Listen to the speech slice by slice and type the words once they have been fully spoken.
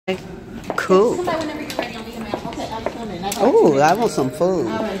Cool. Somebody, whenever you're ready, I'll be coming out. Okay, I'm coming. Oh, I want some food.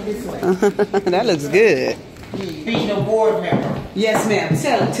 All right, this way. That looks good. Being a board member. Yes, ma'am.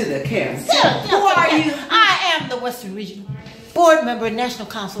 Tell it to the camera. Who are you? I am the Western Region Board Member and National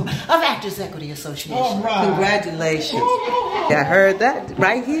Council of Actors Equity Association. All right. Congratulations. I heard that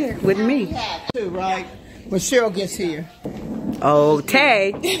right here with me. Right. When Cheryl gets here.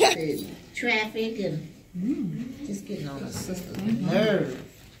 Okay. Traffic and just getting on a sister's nerve.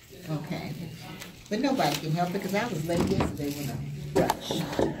 Okay. But nobody can help it because I was late yesterday when I brushed.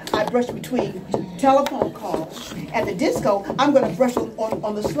 I brush between telephone calls. At the disco, I'm going to brush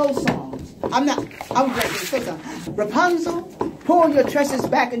on the slow songs. I'm brushing the slow songs. Rapunzel, pull your tresses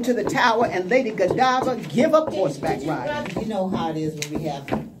back into the tower, and Lady Godiva, give up horseback riding. You know how it is when we have...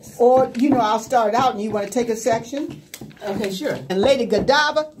 Or, I'll start out and you want to take a section? Okay, sure. And Lady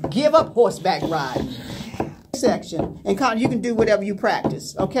Godiva, give up horseback riding. Section. And Connor, you can do whatever you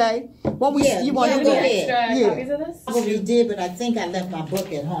practice, okay? What you want to do? Copies of this? I probably did, but I think I left my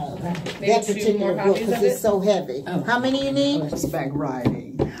book at home. That particular book, because it's so heavy. How many you need? Horseback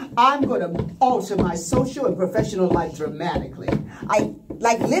riding. I'm going to alter my social and professional life dramatically. I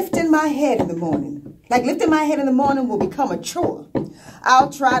like lifting my head in the morning. Like lifting my head in the morning will become a chore.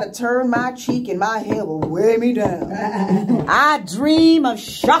 I'll try to turn my cheek and my hair will weigh me down. I dream of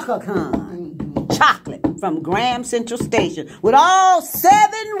Shaka Khan. Chocolate from Graham Central Station with all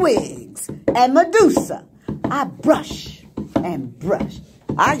 7 wigs and Medusa. I brush and brush.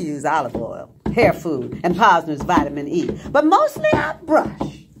 I use olive oil, hair food, and Posner's vitamin E. But mostly I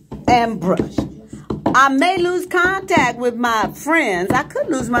brush and brush. I may lose contact with my friends. I could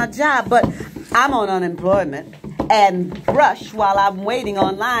lose my job, but I'm on unemployment. And brush while I'm waiting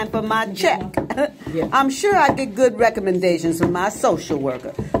online for my check. I'm sure I get good recommendations from my social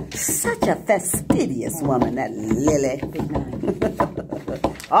worker. Such a fastidious woman, that Lily.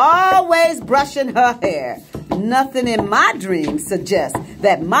 Always brushing her hair. Nothing in my dreams suggests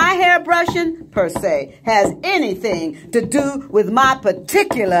that my hair brushing, per se, has anything to do with my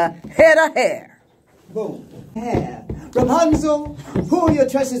particular head of hair. Boom. Hair. Rapunzel, pull your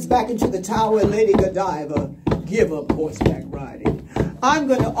tresses back into the tower, and Lady Godiva, give up horseback riding. I'm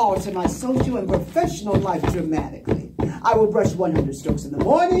going to alter my social and professional life dramatically. I will brush 100 strokes in the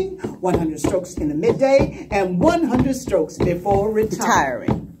morning, 100 strokes in the midday, and 100 strokes before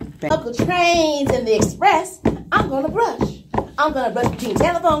retiring. Local trains and the express, I'm going to brush. I'm going to brush between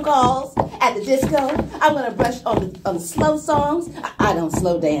telephone calls, at the disco. I'm going to brush on the slow songs. I don't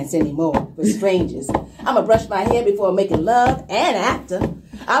slow dance anymore with strangers. I'm going to brush my hair before making love and after.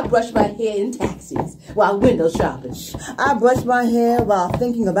 I brush my hair in taxis while window shopping. I brush my hair while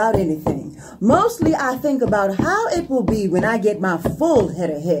thinking about anything. Mostly I think about how it will be when I get my full head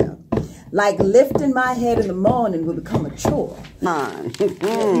of hair. Like lifting my head in the morning will become a chore.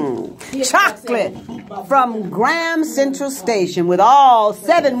 Chocolate from Graham Central Station with all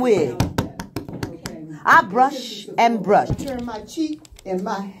 7 wigs. I brush and brush. Turn my cheek and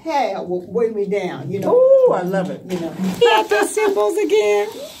my hair will weigh me down, Ooh, I love it. Got the symbols again.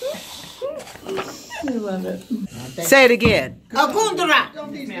 I love it. Say it again. Agundara.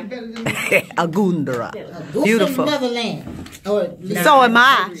 Agundara. Beautiful. Motherland. So am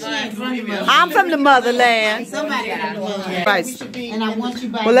I. I'm from the motherland. Somebody from the motherland. Right. And I want you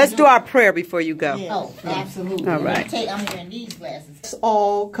by Well, let's do our prayer before you go. Oh, absolutely. All right. I'm wearing these glasses. Let's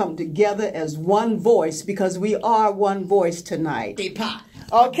all come together as one voice because we are one voice tonight. Pot.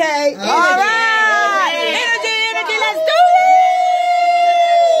 Okay? All right. Energy, let's do it.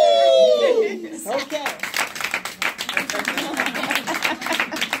 Okay.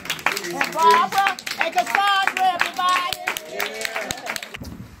 Barbara, and Cassandra, everybody.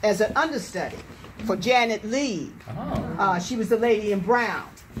 As an understudy for Janet Lee, she was the lady in brown.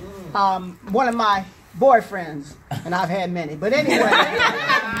 One of my boyfriends, and I've had many, but anyway.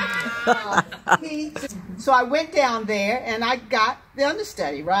 So I went down there and I got the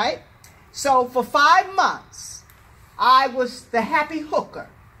understudy, right? So for 5 months, I was the happy hooker.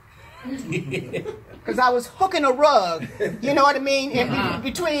 Because I was hooking a rug, you know what I mean? In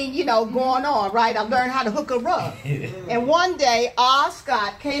between, going on, right? I learned how to hook a rug. And one day, Oz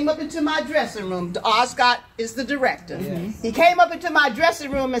Scott came up into my dressing room. Oz Scott is the director. Yes. He came up into my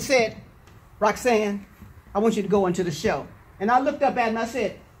dressing room and said, Roxanne, I want you to go into the show. And I looked up at him and I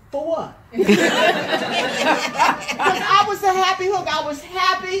said, for what? Because I was a happy hook. I was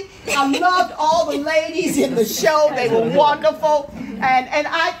happy. I loved all the ladies in the show. They were wonderful. And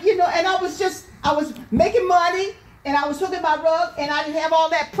I, and I was making money and I was hooking my rug and I didn't have all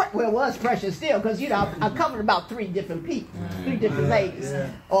that, well, it was pressure still because, I covered about 3 different people, 3 different ladies,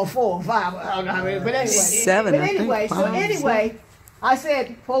 or 4 or 5. I don't know, but anyway. 7, But anyway, I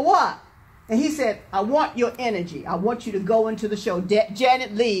said, for what? And he said, I want your energy. I want you to go into the show.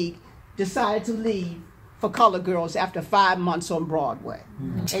 Janet Leigh decided to leave for Color Girls after 5 months on Broadway.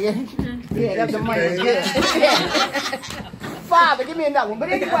 Yeah, that's the money was good. Father, give me another one. But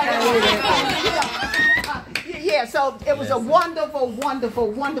anyway, yeah, so it was a wonderful,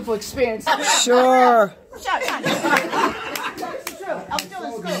 wonderful, wonderful experience. Sure.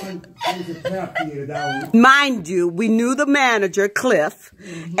 Mind you, we knew the manager, Cliff,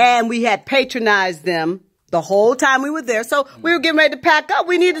 and we had patronized them the whole time we were there. So we were getting ready to pack up.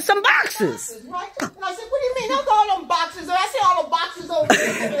 We needed some boxes. Right? And I said, what do you mean? Don't go all them boxes. And I see all the boxes over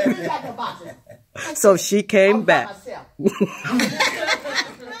there. We got the boxes. So she came back. Yeah.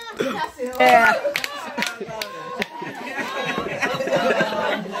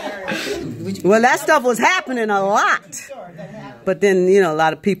 Well, that stuff was happening a lot. But then, you know, a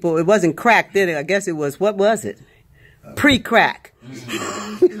lot of people, it wasn't crack, did it? I guess it was, what was it? Pre-crack.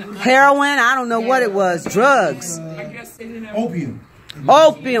 Heroin, I don't know what it was. Drugs. Opium.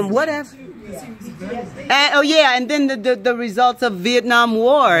 Opium, whatever. And, oh, yeah, and then the results of Vietnam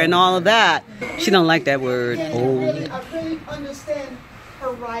War and all of that. She don't like that word. I really understand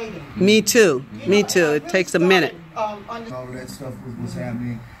her writing. Me too. Me too. It takes a minute. All of that stuff was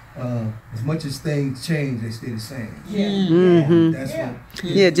happening. As much as things change, they stay the same. That's what.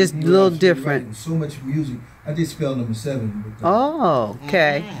 Yeah, just a little different. So much music. I did spell number 7. But Oh,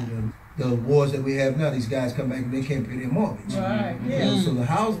 okay. The wars that we have now, these guys come back and they can't pay their mortgage. Right. So the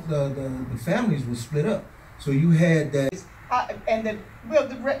house, the families were split up. So you had that. And the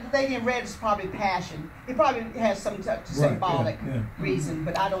lady in red is probably passion. It probably has some symbolic reason,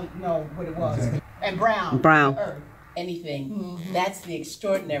 but I don't know what it was. Exactly. And brown. Brown. Earth. Anything. That's the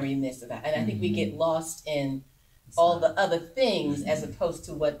extraordinariness of that. And I think we get lost in all the other things as opposed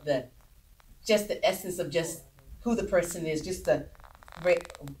to what just the essence of just who the person is, just the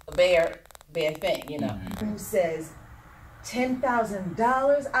bare thing, you know. Who says,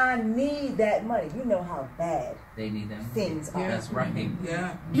 $10,000, I need that money. You know how bad they need them. Things are. That's right.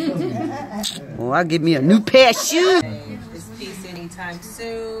 Yeah. Oh, I'll give me a new pair of shoes. This piece anytime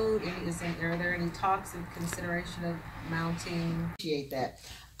soon? Are there any talks of consideration of mounting? Appreciate that.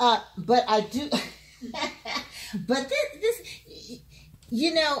 But I do. But this,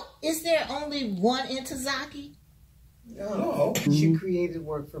 you know, is there only one Ntozake? No. She created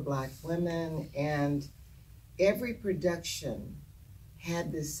work for Black women, and every production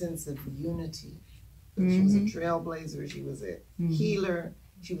had this sense of unity. She was a trailblazer, she was a healer,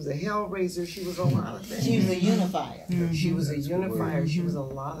 she was a hellraiser, she was a lot of things. She was a unifier. She was a unifier, she was a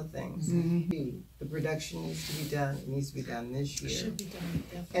lot of things. The production needs to be done, it needs to be done this year. Should be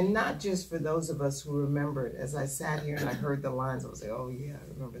done. And not just for those of us who remember it. As I sat here and I heard the lines, I was like, oh yeah, I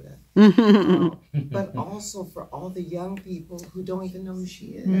remember that. But also for all the young people who don't even know who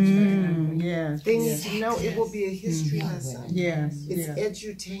she is. Yes. They need to know it will be a history lesson. Yes. It's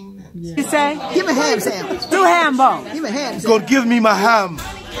edutainment. You say? Give me a ham sandwich. Do ham bone. Give me a ham sandwich. God, give me my ham.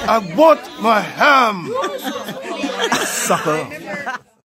 I want my ham. Sucker.